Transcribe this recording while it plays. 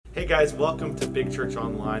Hey guys, welcome to Big Church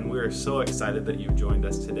Online. We are so excited that you've joined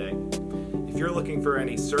us today. If you're looking for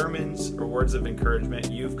any sermons or words of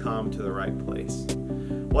encouragement, you've come to the right place.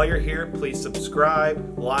 While you're here, please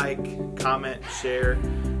subscribe, like, comment, share.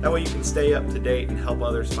 That way you can stay up to date and help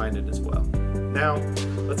others find it as well. Now,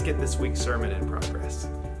 let's get this week's sermon in progress.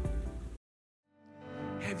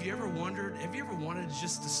 Have you ever wanted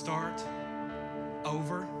just to start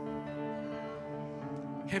over?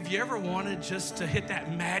 Have you ever wanted just to hit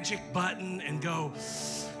that magic button and go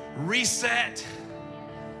reset,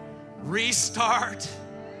 restart,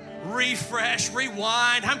 refresh,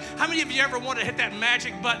 rewind? How many of you ever want to hit that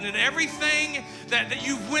magic button and everything that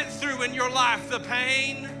you went through in your life, the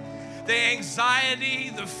pain, the anxiety,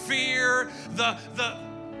 the fear, the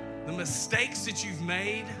mistakes that you've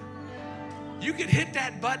made, you could hit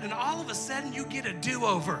that button and all of a sudden you get a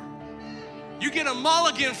do-over. You get a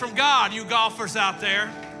mulligan from God, you golfers out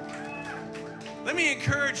there. Let me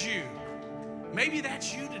encourage you. Maybe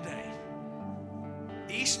that's you today.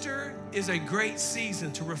 Easter is a great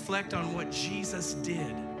season to reflect on what Jesus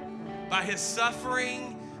did. By his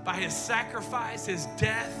suffering, by his sacrifice, his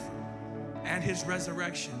death, and his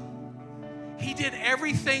resurrection. He did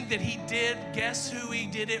everything that he did. Guess who he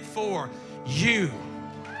did it for? You.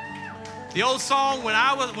 The old song,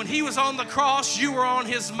 when he was on the cross, you were on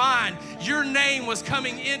his mind. Your name was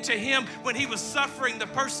coming into him when he was suffering the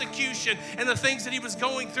persecution and the things that he was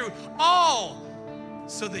going through. All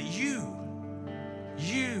so that you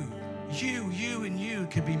and you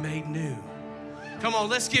could be made new. Come on,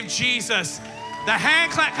 let's give Jesus the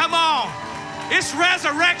hand clap. Come on. It's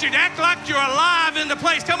resurrected. Act like you're alive in the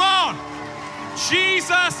place. Come on.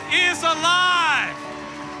 Jesus is alive.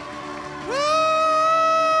 Woo!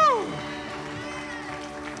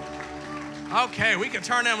 Okay, we can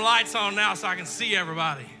turn them lights on now so I can see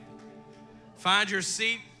everybody. Find your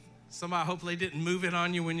seat. Somebody hopefully didn't move it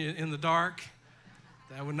on you when you're in the dark.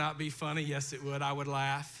 That would not be funny. Yes, it would. I would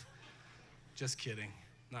laugh. Just kidding.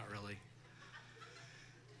 Not really.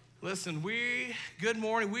 Listen, good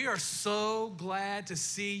morning. We are so glad to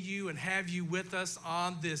see you and have you with us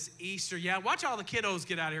on this Easter. Yeah, watch all the kiddos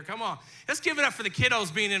get out of here. Come on. Let's give it up for the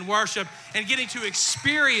kiddos being in worship and getting to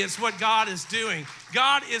experience what God is doing.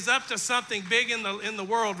 God is up to something big in the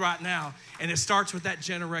world right now, and it starts with that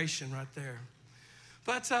generation right there.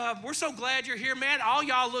 But we're so glad you're here, man. All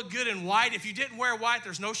y'all look good in white. If you didn't wear white,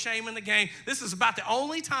 there's no shame in the game. This is about the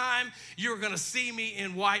only time you're going to see me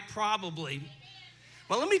in white probably.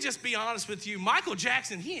 Well, let me just be honest with you. Michael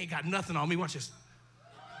Jackson, he ain't got nothing on me. Watch this.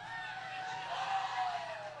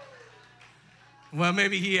 Well,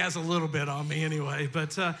 maybe he has a little bit on me anyway.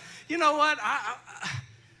 But you know what?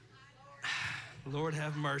 Lord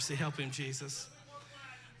have mercy. Help him, Jesus.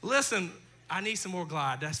 Listen, I need some more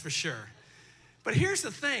Glide, that's for sure. But here's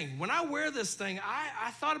the thing. When I wear this thing,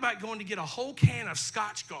 I thought about going to get a whole can of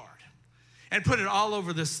Scotch Guard and put it all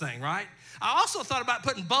over this thing, right? I also thought about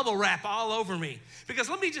putting bubble wrap all over me. Because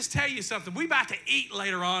let me just tell you something. We're about to eat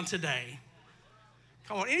later on today.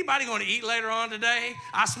 Come on, anybody going to eat later on today?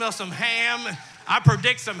 I smell some ham. I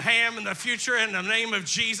predict some ham in the future in the name of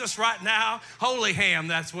Jesus right now. Holy ham,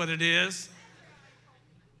 that's what it is.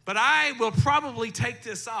 But I will probably take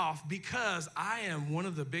this off because I am one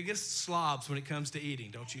of the biggest slobs when it comes to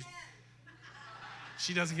eating, don't you?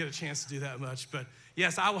 She doesn't get a chance to do that much, but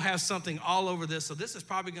yes, I will have something all over this, so this is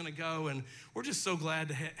probably going to go, and we're just so glad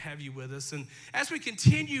to have you with us. And as we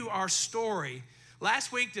continue our story,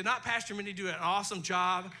 last week, did not Pastor Mindy do an awesome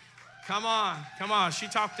job? Come on. She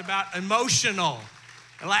talked about emotional.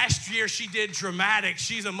 And last year, she did dramatic.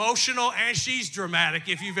 She's emotional and she's dramatic.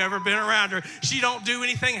 If you've ever been around her, she don't do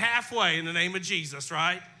anything halfway in the name of Jesus,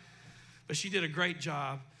 right? But she did a great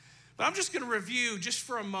job. But I'm just going to review just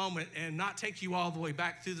for a moment and not take you all the way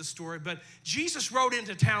back through the story. But Jesus rode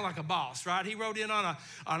into town like a boss, right? He rode in on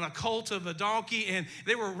a colt of a donkey, and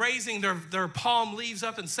they were raising their palm leaves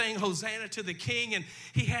up and saying, Hosanna to the King. And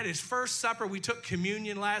he had his first supper. We took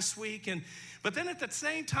communion last week. But then at the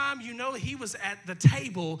same time, you know, he was at the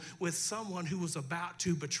table with someone who was about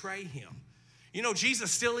to betray him. You know, Jesus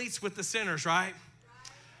still eats with the sinners, right?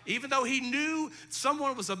 Even though he knew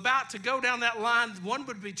someone was about to go down that line, one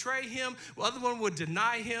would betray him, the other one would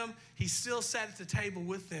deny him, he still sat at the table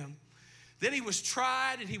with them. Then he was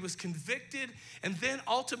tried and he was convicted, and then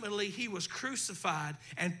ultimately he was crucified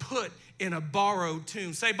and put in a borrowed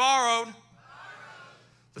tomb. Say borrowed.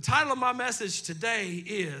 The title of my message today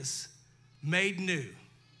is Made New.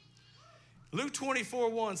 Luke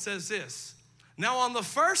 24:1 says this, Now on the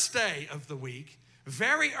first day of the week,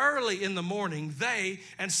 very early in the morning, they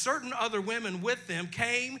and certain other women with them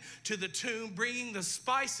came to the tomb, bringing the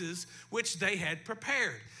spices which they had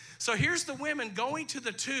prepared. So here's the women going to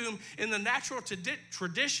the tomb in the natural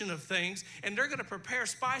tradition of things, and they're going to prepare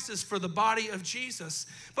spices for the body of Jesus.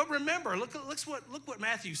 But remember, look what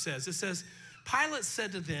Matthew says. It says, Pilate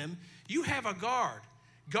said to them, you have a guard.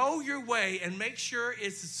 Go your way and make sure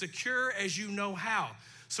it's as secure as you know how.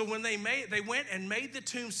 So when they went and made the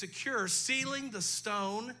tomb secure, sealing the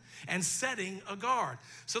stone and setting a guard.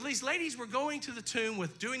 So these ladies were going to the tomb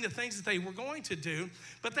with doing the things that they were going to do,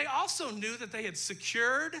 but they also knew that they had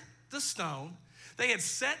secured the stone, they had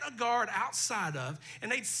set a guard outside of, and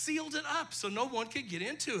they'd sealed it up so no one could get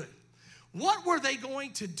into it. What were they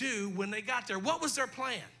going to do when they got there? What was their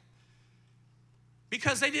plan?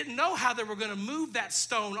 Because they didn't know how they were going to move that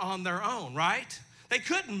stone on their own, right? They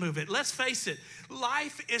couldn't move it. Let's face it,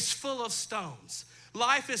 life is full of stones.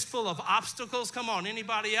 Life is full of obstacles. Come on,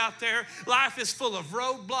 anybody out there? Life is full of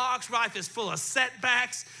roadblocks. Life is full of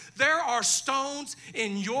setbacks. There are stones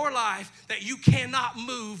in your life that you cannot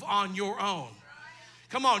move on your own.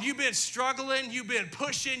 Come on, you've been struggling, you've been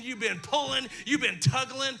pushing, you've been pulling, you've been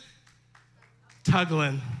tuggling.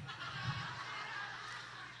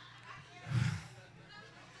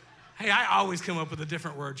 Hey, I always come up with a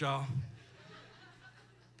different word, y'all.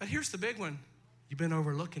 But here's the big one. You've been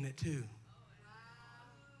overlooking it too.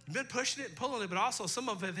 You've been pushing it and pulling it, but also some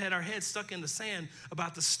of us have had our heads stuck in the sand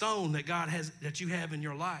about the stone that you have in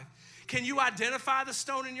your life. Can you identify the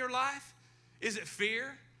stone in your life? Is it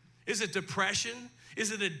fear? Is it depression?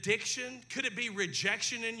 Is it addiction? Could it be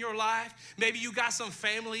rejection in your life? Maybe you got some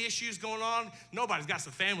family issues going on. Nobody's got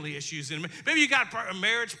some family issues in it. Maybe you got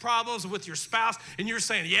marriage problems with your spouse, and you're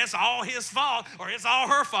saying, yeah, it's all his fault, or it's all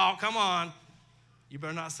her fault. Come on. You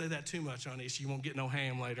better not say that too much on this. You won't get no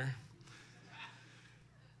ham later.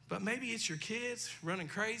 But maybe it's your kids running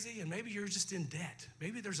crazy, and maybe you're just in debt.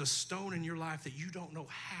 Maybe there's a stone in your life that you don't know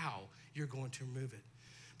how you're going to remove it.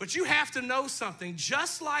 But you have to know something.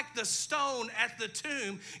 Just like the stone at the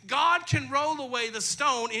tomb, God can roll away the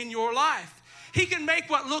stone in your life. He can make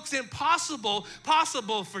what looks impossible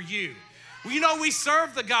possible for you. You know, we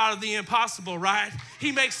serve the God of the impossible, right?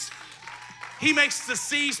 He makes the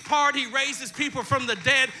seas part. He raises people from the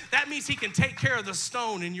dead. That means he can take care of the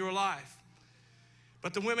stone in your life.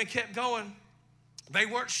 But the women kept going. They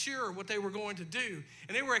weren't sure what they were going to do.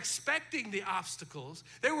 And they were expecting the obstacles.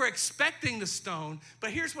 They were expecting the stone. But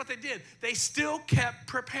here's what they did. They still kept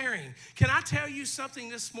preparing. Can I tell you something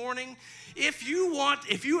this morning? If you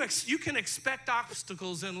can expect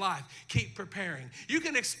obstacles in life, keep preparing. You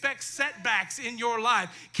can expect setbacks in your life,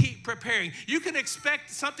 keep preparing. You can expect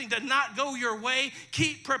something to not go your way,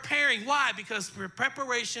 keep preparing. Why? Because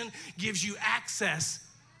preparation gives you access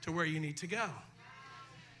to where you need to go.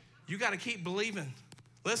 You got to keep believing.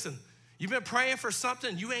 Listen, you've been praying for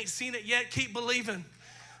something, you ain't seen it yet, keep believing.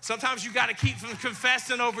 Sometimes you got to keep from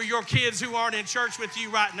confessing over your kids who aren't in church with you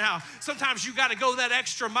right now. Sometimes you got to go that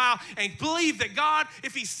extra mile and believe that God,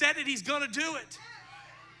 if he said it, he's going to do it.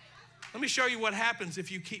 Let me show you what happens if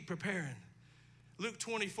you keep preparing. Luke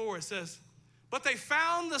 24, it says, but they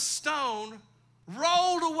found the stone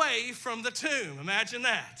rolled away from the tomb. Imagine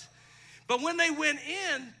that. But when they went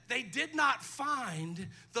in, they did not find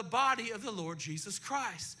the body of the Lord Jesus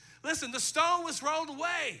Christ. Listen, the stone was rolled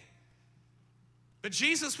away, but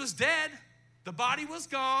Jesus was dead, the body was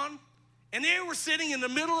gone, and they were sitting in the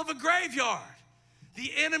middle of a graveyard.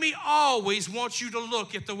 The enemy always wants you to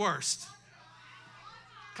look at the worst.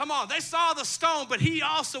 Come on, they saw the stone, but he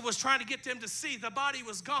also was trying to get them to see the body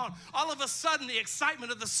was gone. All of a sudden, the excitement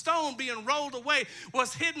of the stone being rolled away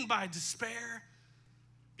was hidden by despair.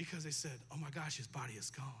 Because they said, oh my gosh, his body is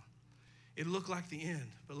gone. It looked like the end,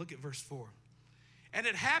 but look at verse 4. And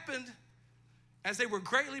it happened, as they were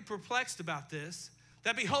greatly perplexed about this,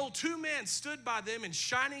 that behold, two men stood by them in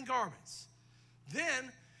shining garments.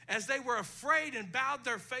 Then, as they were afraid and bowed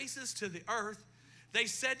their faces to the earth, they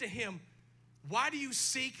said to him, why do you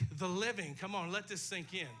seek the living? Come on, let this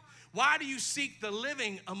sink in. Why do you seek the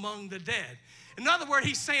living among the dead? In other words,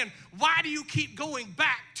 he's saying, why do you keep going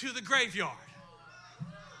back to the graveyard?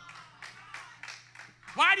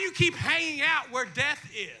 Why do you keep hanging out where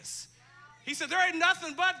death is? He said, there ain't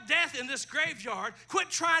nothing but death in this graveyard. Quit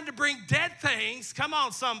trying to bring dead things. Come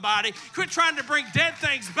on, somebody. Quit trying to bring dead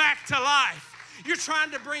things back to life. You're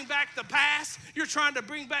trying to bring back the past. You're trying to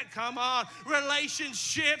bring back, come on,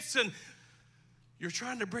 relationships. And you're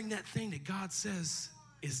trying to bring that thing that God says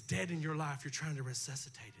is dead in your life. You're trying to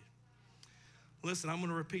resuscitate it. Listen, I'm going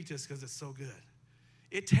to repeat this because it's so good.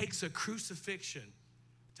 It takes a crucifixion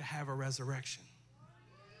to have a resurrection.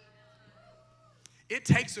 It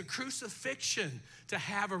takes a crucifixion to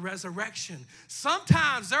have a resurrection.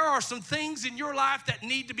 Sometimes there are some things in your life that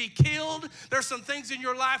need to be killed. There's some things in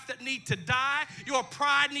your life that need to die. Your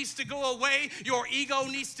pride needs to go away. Your ego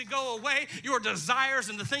needs to go away. Your desires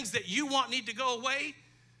and the things that you want need to go away.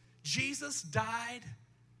 Jesus died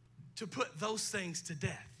to put those things to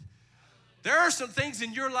death. There are some things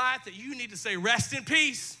in your life that you need to say, rest in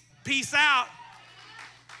peace, peace out.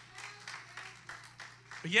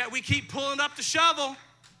 But yet we keep pulling up the shovel.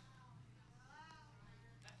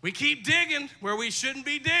 We keep digging where we shouldn't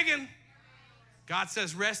be digging. God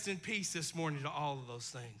says rest in peace this morning to all of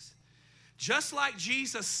those things. Just like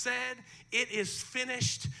Jesus said, it is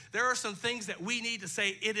finished. There are some things that we need to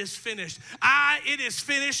say, it is finished. It is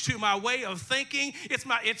finished to my way of thinking.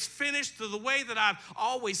 It's finished to the way that I've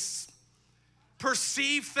always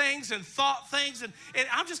perceived things and thought things. And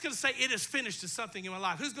I'm just going to say it is finished to something in my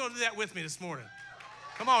life. Who's going to do that with me this morning?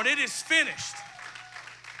 Come on, it is finished.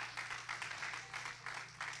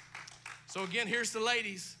 So again, here's the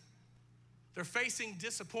ladies. They're facing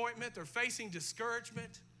disappointment. They're facing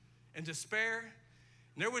discouragement and despair.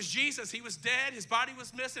 And there was Jesus. He was dead. His body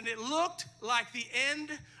was missing. It looked like the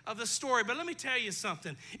end of the story. But let me tell you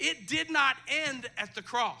something. It did not end at the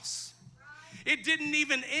cross. It didn't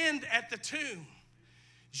even end at the tomb.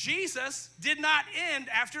 Jesus did not end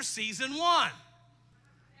after season 1.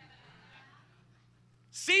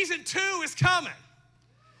 Season 2 is coming.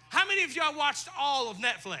 How many of y'all watched all of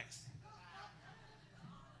Netflix?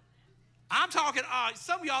 I'm talking,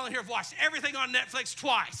 some of y'all in here have watched everything on Netflix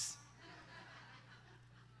twice.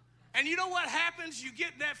 And you know what happens? You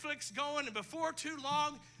get Netflix going, and before too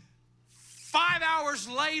long, 5 hours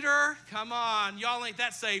later, come on, y'all ain't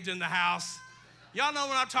that saved in the house. Y'all know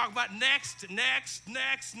what I'm talking about. Next,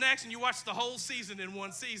 and you watch the whole season in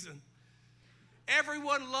one season.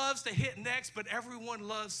 Everyone loves to hit next, but everyone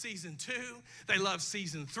loves season 2. They love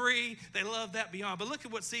season 3. They love that beyond. But look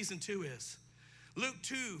at what season 2 is. Luke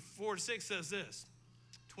 2:4-6 says this,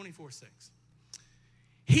 24:6.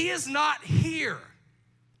 He is not here,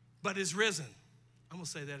 but is risen. I'm going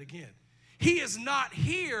to say that again. He is not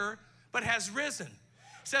here, but has risen.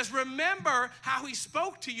 It says, remember how he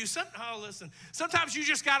spoke to you. Listen, sometimes you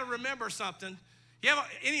just got to remember something. You have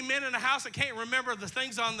any men in the house that can't remember the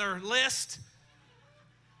things on their list?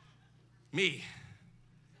 Me.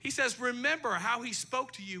 He says, remember how he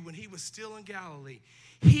spoke to you when he was still in Galilee.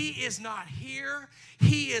 He is not here.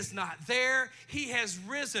 He is not there. He has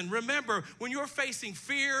risen. Remember, when you're facing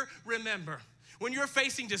fear, remember. When you're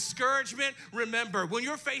facing discouragement, remember. When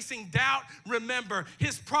you're facing doubt, remember.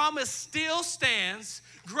 His promise still stands.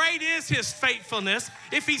 Great is his faithfulness.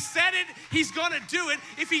 If he said it, he's going to do it.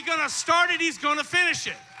 If he's going to start it, he's going to finish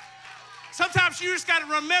it. Sometimes you just got to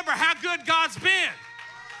remember how good God's been.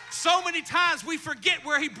 So many times we forget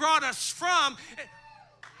where he brought us from.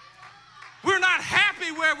 We're not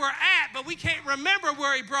happy where we're at, but we can't remember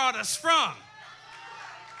where he brought us from.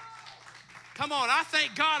 Come on, I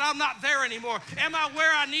thank God I'm not there anymore. Am I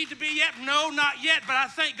where I need to be yet? No, not yet, but I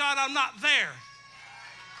thank God I'm not there.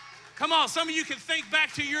 Come on, some of you can think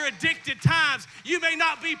back to your addicted times. You may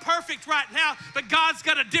not be perfect right now, but God's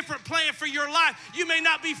got a different plan for your life. You may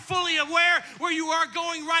not be fully aware where you are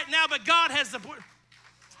going right now, but God has the...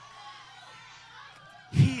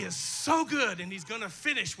 He is so good, and he's going to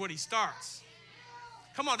finish what he starts.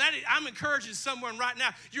 Come on, I'm encouraging someone right now.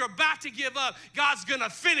 You're about to give up. God's going to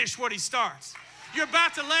finish what he starts. You're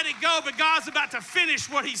about to let it go, but God's about to finish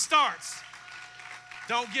what he starts.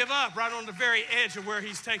 Don't give up right on the very edge of where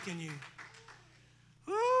he's taking you.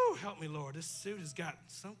 Woo, help me, Lord. This suit has got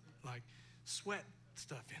some, like, sweat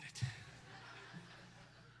stuff in it.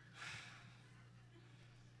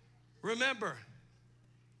 Remember,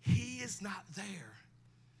 he is not there.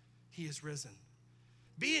 He is risen.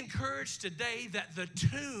 Be encouraged today that the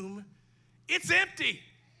tomb, it's empty.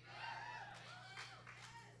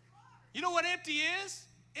 You know what empty is?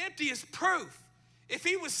 Empty is proof. If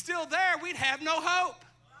he was still there, we'd have no hope.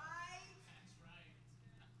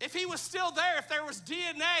 If he was still there, if there was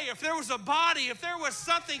DNA, if there was a body, if there was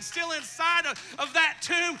something still inside of that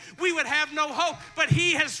tomb, we would have no hope. But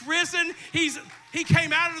he has risen. He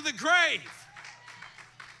came out of the grave.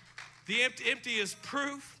 The empty is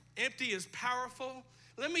proof. Empty is powerful.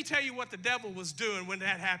 Let me tell you what the devil was doing when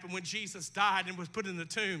that happened, when Jesus died and was put in the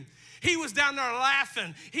tomb. He was down there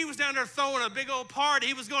laughing. He was down there throwing a big old party.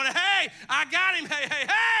 He was going, hey, I got him, hey, hey,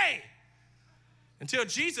 hey. Until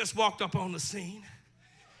Jesus walked up on the scene.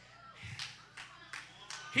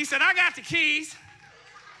 He said, I got the keys.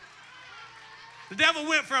 The devil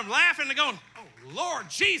went from laughing to going, oh, Lord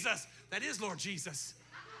Jesus. That is Lord Jesus.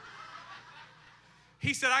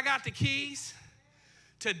 He said, I got the keys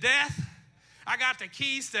to death. I got the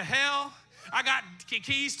keys to hell. I got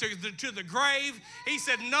keys to the grave. He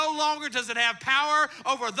said, no longer does it have power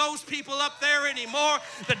over those people up there anymore.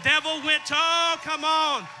 The devil went to, oh, come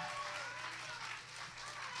on.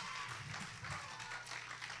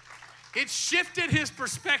 It shifted his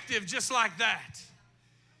perspective just like that.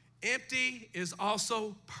 Empty is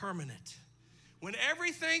also permanent. When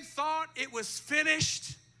everything thought it was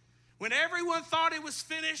finished, when everyone thought it was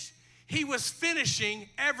finished, he was finishing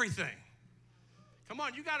everything. Come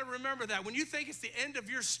on, you got to remember that. When you think it's the end of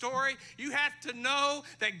your story, you have to know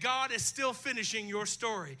that God is still finishing your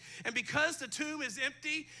story. And because the tomb is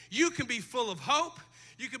empty, you can be full of hope,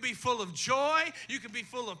 you can be full of joy, you can be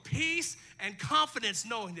full of peace and confidence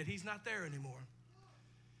knowing that he's not there anymore.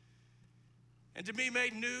 And to be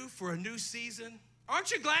made new for a new season. Aren't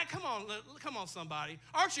you glad? Come on, somebody.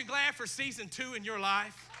 Aren't you glad for season 2 in your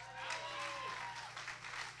life?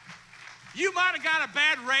 You might have got a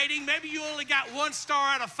bad rating. Maybe you only got 1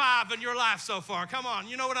 star out of 5 in your life so far. Come on,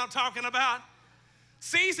 you know what I'm talking about?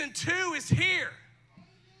 Season 2 is here.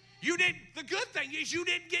 The good thing is you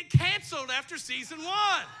didn't get canceled after season 1.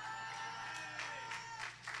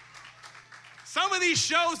 Some of these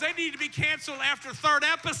shows, they need to be canceled after 3rd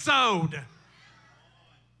episode.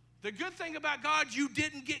 The good thing about God, you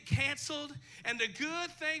didn't get canceled. And the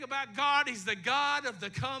good thing about God, he's the God of the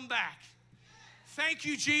comeback. Thank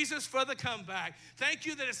you, Jesus, for the comeback. Thank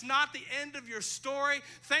you that it's not the end of your story.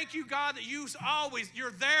 Thank you, God, that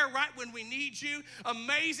you're there right when we need you.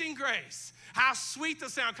 Amazing grace. How sweet the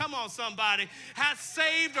sound. Come on, somebody. Has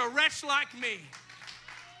saved a wretch like me.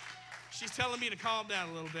 She's telling me to calm down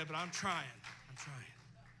a little bit, but I'm trying.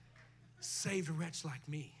 Saved a wretch like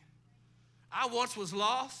me. I once was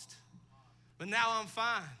lost, but now I'm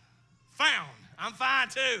fine. Found. I'm fine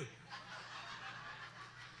too.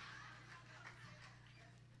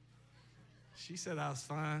 She said I was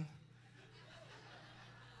fine.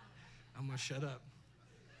 I'm going to shut up.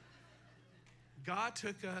 God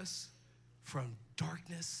took us from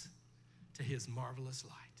darkness to his marvelous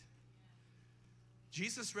light.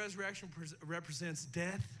 Jesus' resurrection represents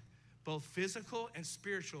death, both physical and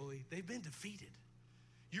spiritually. They've been defeated.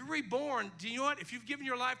 You're reborn. Do you know what? If you've given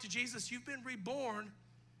your life to Jesus, you've been reborn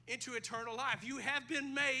into eternal life. You have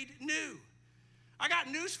been made new. I got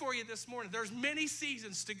news for you this morning. There's many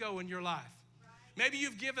seasons to go in your life. Maybe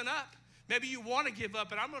you've given up. Maybe you want to give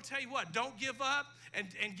up. And I'm going to tell you what, don't give up and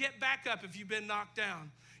get back up if you've been knocked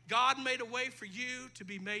down. God made a way for you to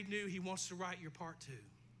be made new. He wants to write your part too.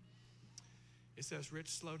 It says, Rich,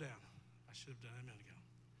 slow down. I should have done it a minute ago.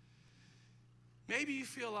 Maybe you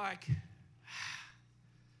feel like,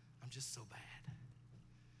 I'm just so bad.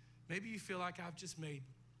 Maybe you feel like I've just made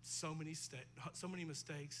so many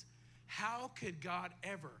mistakes. How could God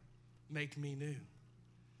ever make me new?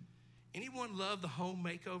 Anyone love the home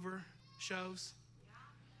makeover shows?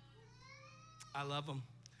 I love them.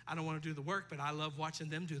 I don't want to do the work, but I love watching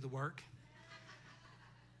them do the work.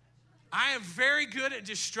 I am very good at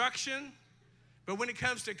destruction, but when it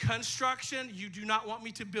comes to construction, you do not want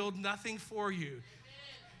me to build nothing for you.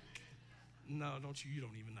 No, don't you? You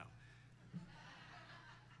don't even know.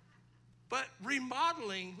 But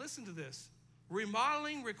remodeling, listen to this.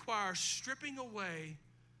 Remodeling requires stripping away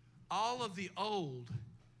all of the old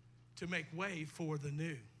to make way for the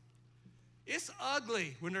new. It's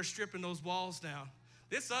ugly when they're stripping those walls down.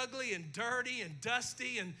 It's ugly and dirty and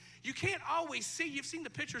dusty, and you can't always see. You've seen the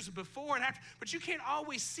pictures of before and after, but you can't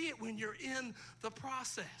always see it when you're in the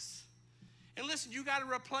process. And listen, you got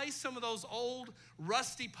to replace some of those old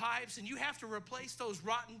rusty pipes, and you have to replace those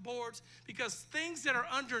rotten boards because things that are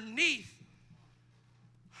underneath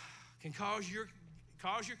can cause your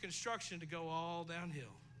construction to go all downhill.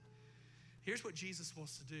 Here's what Jesus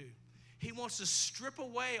wants to do. He wants to strip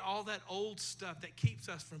away all that old stuff that keeps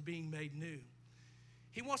us from being made new.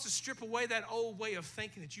 He wants to strip away that old way of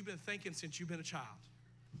thinking that you've been thinking since you've been a child.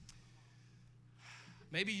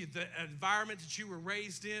 Maybe the environment that you were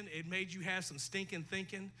raised in, it made you have some stinking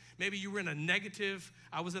thinking. Maybe you were in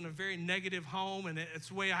I was in a very negative home, and it's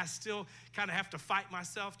the way I still kind of have to fight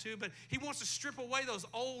myself too. But he wants to strip away those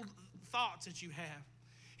old thoughts that you have.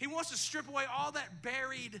 He wants to strip away all that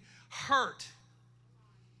buried hurt.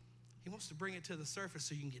 He wants to bring it to the surface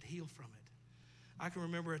so you can get healed from it. I can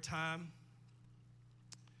remember a time,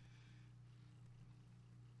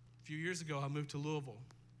 a few years ago, I moved to Louisville.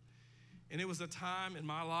 And it was a time in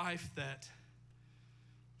my life that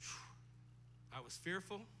I was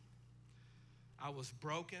fearful, I was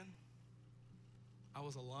broken, I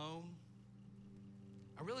was alone.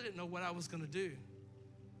 I really didn't know what I was going to do.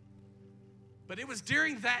 But it was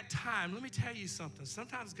during that time, let me tell you something.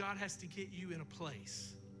 Sometimes God has to get you in a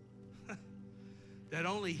place that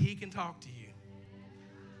only he can talk to you.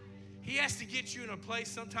 He has to get you in a place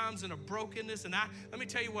sometimes in a brokenness. And let me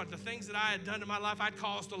tell you what, the things that I had done in my life, I'd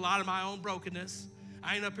caused a lot of my own brokenness.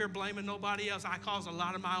 I ain't up here blaming nobody else. I caused a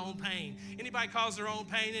lot of my own pain. Anybody cause their own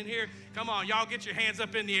pain in here? Come on, y'all get your hands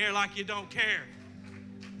up in the air like you don't care.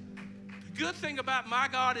 The good thing about my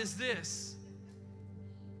God is this.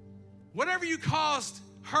 Whatever you caused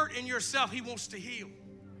hurt in yourself, he wants to heal.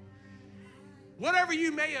 Whatever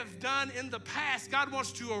you may have done in the past, God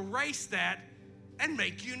wants to erase that and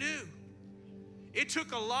make you new. It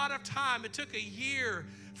took a lot of time. It took a year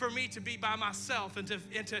for me to be by myself and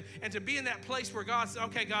to be in that place where God said,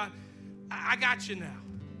 okay, God, I got you now.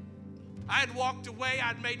 I had walked away.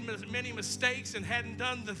 I'd made many mistakes and hadn't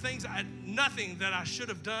done the things, nothing that I should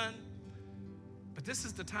have done. But this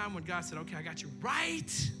is the time when God said, okay, I got you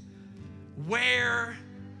right where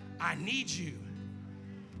I need you.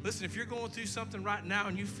 Listen, if you're going through something right now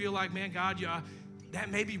and you feel like, man, God,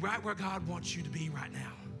 that may be right where God wants you to be right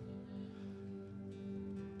now.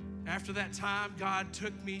 After that time, God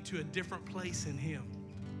took me to a different place in him.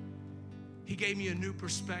 He gave me a new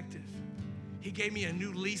perspective. He gave me a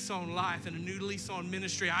new lease on life and a new lease on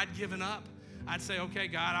ministry. I'd given up. I'd say, okay,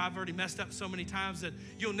 God, I've already messed up so many times that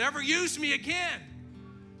you'll never use me again.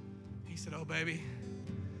 He said, oh, baby,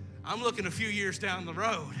 I'm looking a few years down the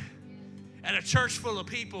road at a church full of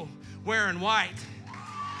people wearing white.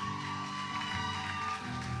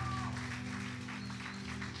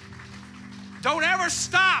 Don't ever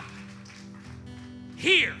stop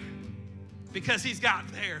here because he's got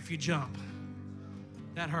there if you jump.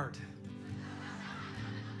 That hurt.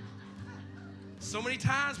 So many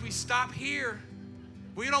times we stop here.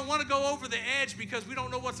 We don't want to go over the edge because we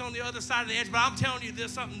don't know what's on the other side of the edge. But I'm telling you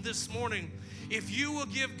something this morning. If you will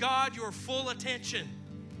give God your full attention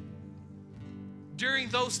during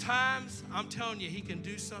those times, I'm telling you, he can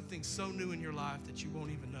do something so new in your life that you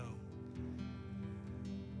won't even know.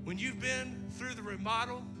 When you've been through the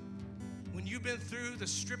remodel, when you've been through the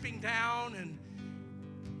stripping down, and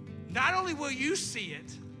not only will you see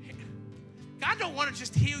it, God don't want to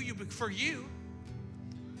just heal you for you.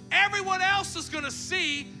 Everyone else is going to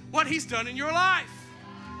see what he's done in your life.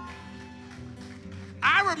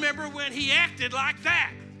 I remember when he acted like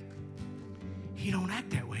that. He don't act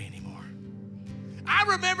that way anymore. I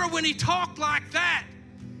remember when he talked like that.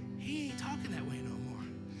 He ain't talking that way no more.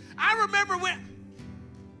 I remember when...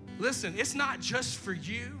 Listen, it's not just for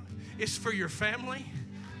you. It's for your family.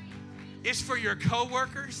 It's for your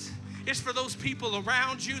coworkers. It's for those people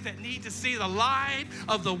around you that need to see the light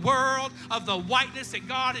of the world, of the whiteness that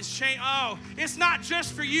God has changed. Oh, it's not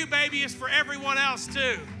just for you, baby. It's for everyone else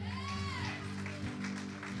too.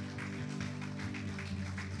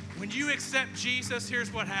 When you accept Jesus,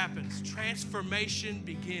 here's what happens. Transformation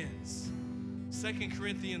begins. 2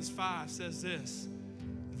 Corinthians 5 says this.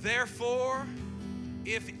 Therefore,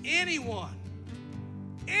 if anyone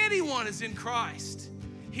is in Christ,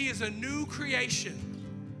 he is a new creation.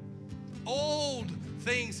 Old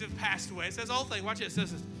things have passed away. It says old things. Watch it. It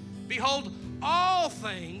says this. Behold, all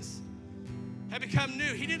things have become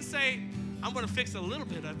new. He didn't say, I'm going to fix a little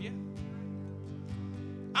bit of you.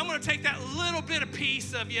 I'm going to take that little bit of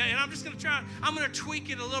piece of you, and I'm just going to I'm going to tweak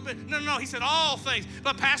it a little bit. No. He said all things.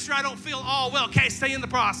 But Pastor, I don't feel all well. Okay, stay in the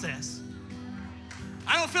process.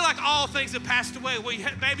 I don't feel like all things have passed away. Well,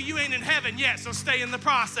 baby, you ain't in heaven yet, so stay in the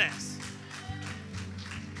process.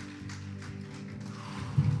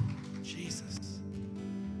 Jesus.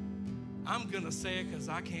 I'm going to say it because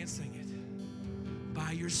I can't sing it.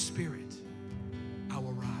 By your Spirit, I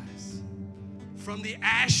will rise from the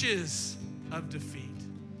ashes of defeat.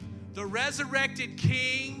 The resurrected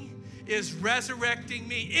King is resurrecting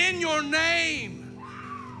me. In your name,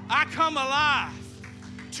 I come alive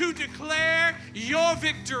to declare your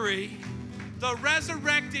victory. The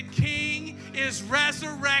resurrected King is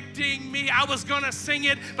resurrecting me. I was going to sing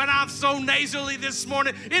it, but I'm so nasally this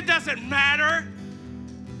morning. It doesn't matter.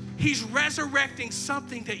 He's resurrecting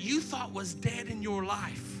something that you thought was dead in your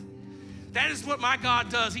life. That is what my God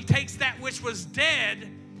does. He takes that which was dead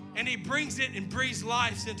and he brings it and breathes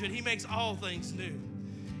life into it. He makes all things new.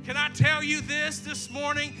 Can I tell you this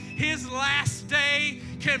morning? His last day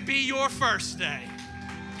can be your first day.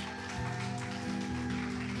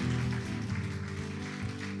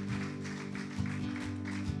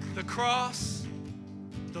 The cross,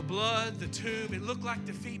 the blood, the tomb, it looked like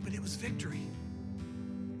defeat, but it was victory.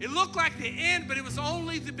 It looked like the end, but it was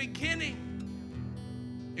only the beginning.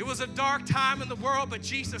 It was a dark time in the world, but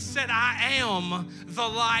Jesus said, I am the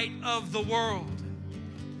light of the world.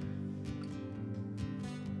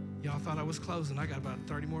 Y'all thought I was closing. I got about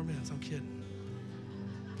 30 more minutes. I'm kidding.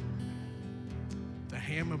 The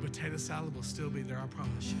ham and potato salad will still be there, I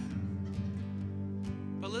promise you.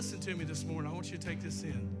 But listen to me this morning. I want you to take this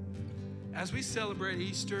in. As we celebrate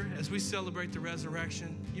Easter, as we celebrate the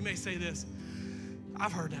resurrection, you may say this,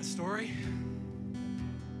 I've heard that story.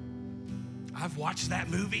 I've watched that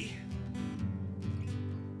movie.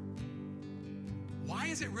 Why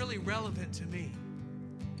is it really relevant to me?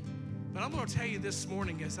 But I'm going to tell you this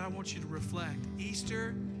morning as I want you to reflect.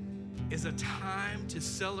 Easter is a time to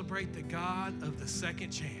celebrate the God of the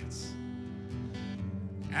second chance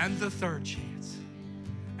and the third chance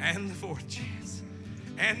and the fourth chance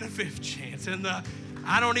and the fifth chance and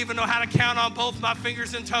I don't even know how to count on both my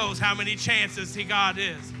fingers and toes how many chances God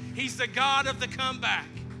is. He's the God of the comeback.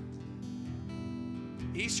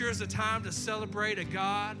 Easter is a time to celebrate a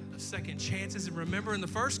God of second chances. And remember, in the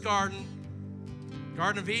first Garden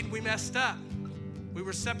of Eden, we messed up. We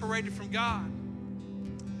were separated from God.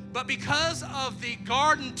 But because of the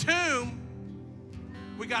garden tomb,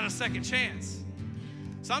 we got a second chance.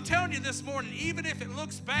 So I'm telling you this morning, even if it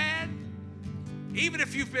looks bad, even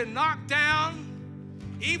if you've been knocked down,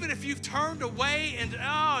 even if you've turned away and,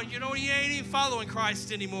 you ain't even following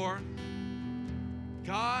Christ anymore,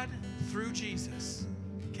 God, through Jesus,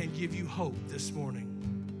 can give you hope this morning.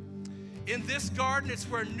 In this garden, it's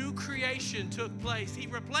where new creation took place. He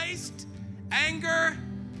replaced anger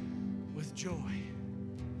with joy.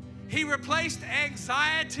 He replaced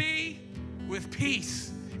anxiety with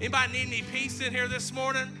peace. Anybody need any peace in here this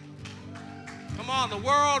morning? Come on, the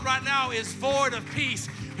world right now is void of peace.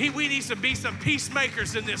 We need to be some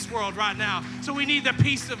peacemakers in this world right now. So we need the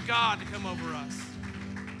peace of God to come over us.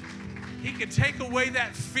 He can take away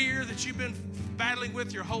that fear that you've been battling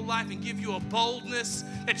with your whole life and give you a boldness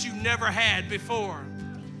that you never had before.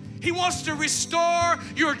 He wants to restore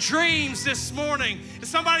your dreams this morning. If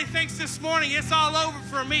somebody thinks this morning, it's all over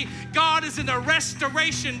for me, God is in the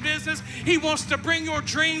restoration business. He wants to bring your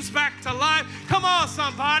dreams back to life. Come on,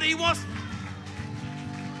 somebody. Let's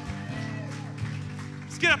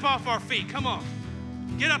get up off our feet. Come on.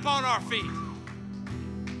 Get up on our feet.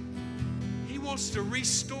 He wants to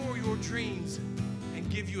restore your dreams and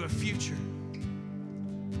give you a future.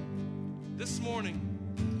 This morning,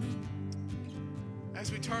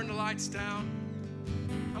 as we turn the lights down,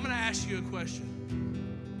 I'm going to ask you a question.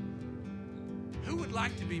 Who would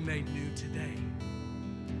like to be made new today?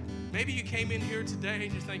 Maybe you came in here today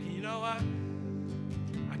and you're thinking, you know what?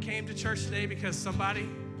 I came to church today because somebody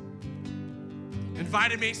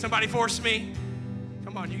invited me, somebody forced me.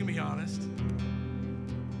 Come on, you can be honest.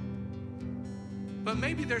 But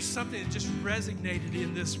maybe there's something that just resonated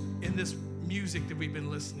in this music that we've been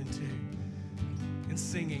listening to and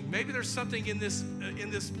singing. Maybe there's something in this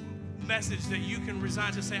message that you can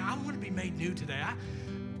resign to say, I want to be made new today.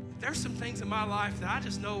 There's some things in my life that I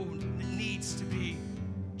just know needs to be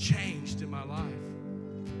changed in my life.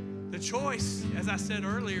 The choice, as I said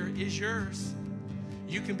earlier, is yours.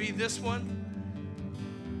 You can be this one,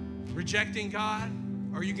 rejecting God,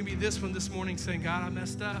 or you can be this one this morning saying, God, I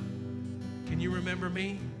messed up. Can you remember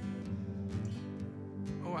me?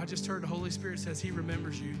 Oh, I just heard the Holy Spirit says He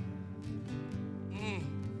remembers you.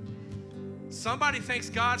 Somebody thinks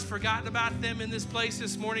God's forgotten about them in this place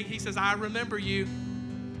this morning. He says, I remember you.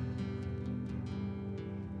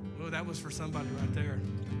 Oh, that was for somebody right there.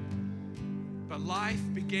 But life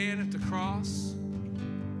began at the cross.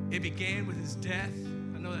 It began with His death.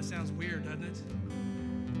 I know that sounds weird, doesn't it?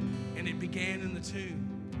 And it began in the tomb.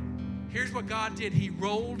 Here's what God did. He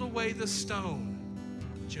rolled away the stone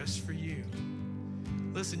just for you.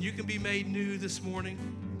 Listen, you can be made new this morning.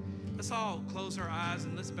 Let's all close our eyes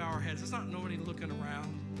and let's bow our heads. Let's not nobody looking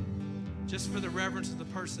around. Just for the reverence of the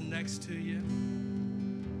person next to you.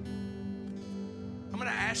 I'm going to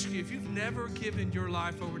ask you, if you've never given your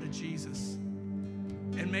life over to Jesus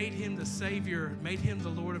and made Him the Savior, made Him the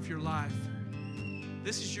Lord of your life,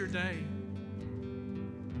 this is your day.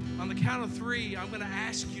 On the count of 3, I'm going to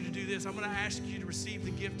ask you to do this. I'm going to ask you to receive the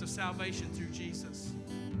gift of salvation through Jesus.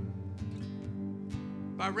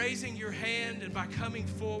 By raising your hand and by coming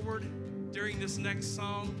forward during this next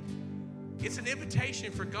song, it's an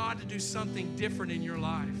invitation for God to do something different in your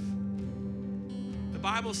life. The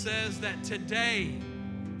Bible says that today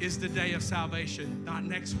is the day of salvation, not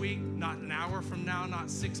next week, not an hour from now,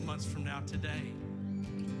 not 6 months from now, today.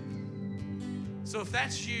 So if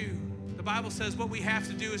that's you, the Bible says what we have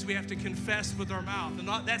to do is we have to confess with our mouth. And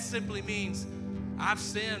that simply means, I've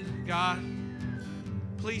sinned, God.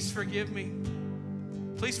 Please forgive me.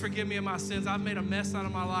 Please forgive me of my sins. I've made a mess out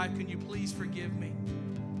of my life. Can you please forgive me?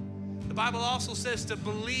 The Bible also says to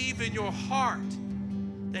believe in your heart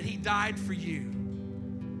that He died for you.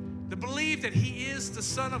 To believe that He is the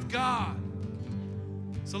Son of God.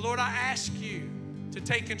 So Lord, I ask you to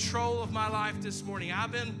take control of my life this morning.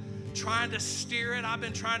 I've been trying to steer it. I've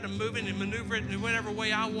been trying to move it and maneuver it in whatever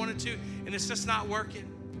way I wanted to, and it's just not working.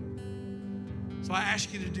 So I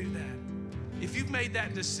ask you to do that. If you've made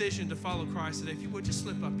that decision to follow Christ today, if you would just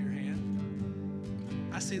slip up your hand.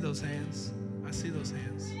 I see those hands. I see those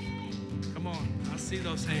hands. Come on, I see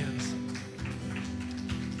those hands.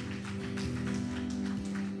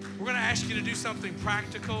 We're going to ask you to do something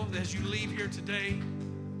practical as you leave here today.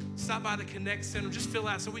 Stop by the Connect Center. Just fill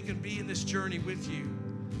out so we can be in this journey with you.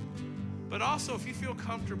 But also, if you feel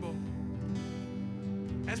comfortable,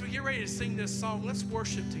 as we get ready to sing this song, let's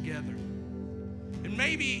worship together. And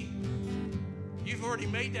maybe you've already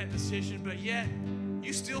made that decision, but yet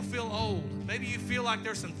you still feel old. Maybe you feel like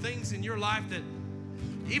there's some things in your life that,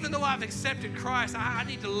 even though I've accepted Christ, I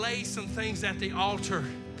need to lay some things at the altar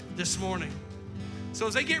this morning. So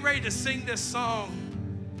as they get ready to sing this song,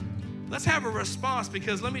 let's have a response,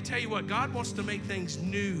 because let me tell you what, God wants to make things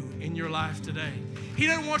new in your life today. He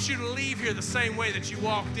doesn't want you to leave here the same way that you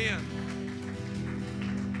walked in.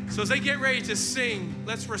 So as they get ready to sing,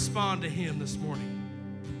 let's respond to Him this morning.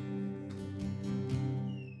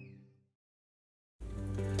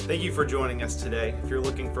 Thank you for joining us today. If you're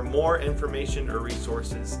looking for more information or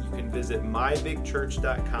resources, you can visit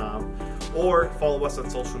mybigchurch.com or follow us on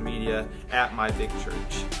social media at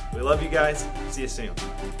mybigchurch. We love you guys. See you soon.